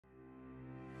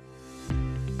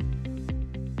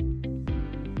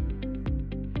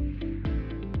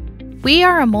We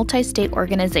are a multi-state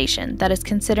organization that is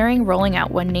considering rolling out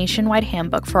one nationwide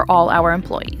handbook for all our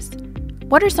employees.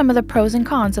 What are some of the pros and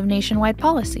cons of nationwide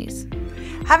policies?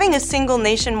 Having a single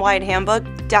nationwide handbook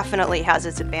definitely has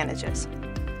its advantages.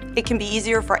 It can be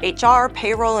easier for HR,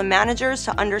 payroll, and managers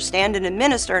to understand and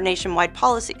administer nationwide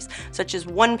policies, such as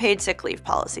one paid sick leave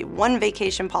policy, one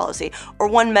vacation policy, or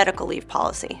one medical leave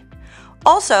policy.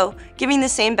 Also, giving the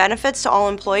same benefits to all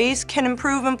employees can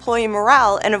improve employee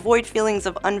morale and avoid feelings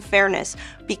of unfairness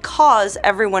because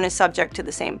everyone is subject to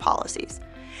the same policies.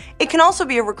 It can also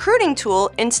be a recruiting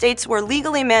tool in states where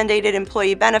legally mandated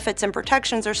employee benefits and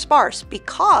protections are sparse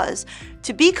because,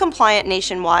 to be compliant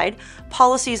nationwide,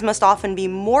 policies must often be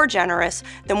more generous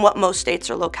than what most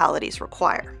states or localities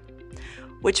require.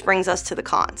 Which brings us to the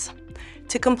cons.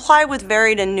 To comply with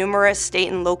varied and numerous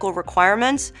state and local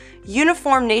requirements,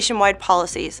 uniform nationwide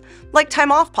policies, like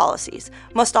time-off policies,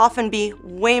 must often be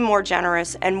way more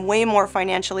generous and way more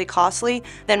financially costly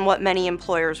than what many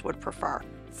employers would prefer.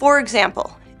 For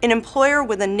example, an employer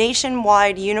with a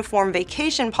nationwide uniform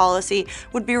vacation policy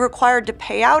would be required to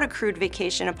pay out accrued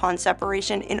vacation upon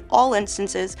separation in all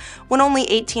instances when only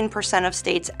 18% of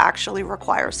states actually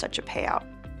require such a payout.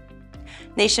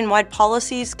 Nationwide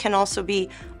policies can also be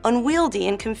unwieldy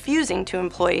and confusing to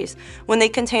employees when they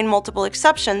contain multiple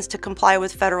exceptions to comply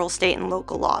with federal, state, and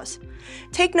local laws.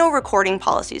 Take no recording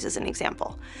policies as an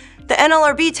example. The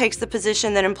NLRB takes the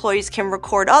position that employees can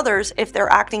record others if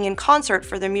they're acting in concert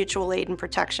for their mutual aid and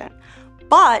protection.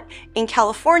 But in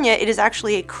California, it is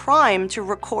actually a crime to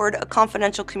record a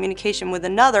confidential communication with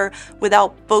another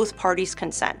without both parties'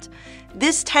 consent.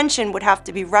 This tension would have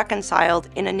to be reconciled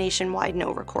in a nationwide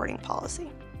no recording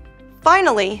policy.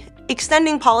 Finally,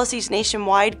 extending policies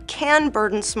nationwide can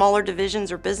burden smaller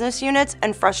divisions or business units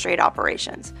and frustrate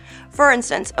operations. For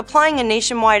instance, applying a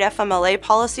nationwide FMLA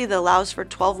policy that allows for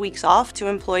 12 weeks off to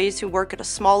employees who work at a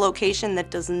small location that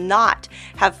does not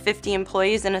have 50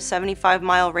 employees in a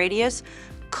 75-mile radius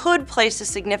could place a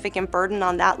significant burden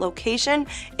on that location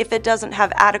if it doesn't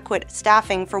have adequate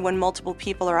staffing for when multiple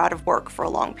people are out of work for a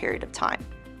long period of time.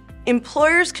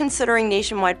 Employers considering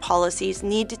nationwide policies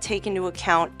need to take into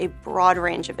account a broad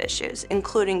range of issues,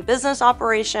 including business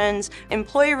operations,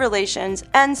 employee relations,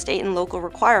 and state and local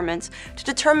requirements to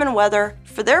determine whether,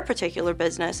 for their particular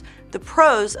business, the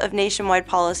pros of nationwide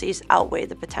policies outweigh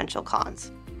the potential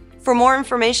cons. For more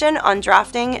information on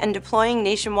drafting and deploying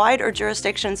nationwide or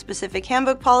jurisdiction-specific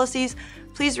handbook policies,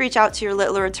 please reach out to your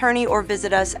Littler attorney or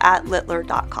visit us at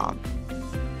littler.com.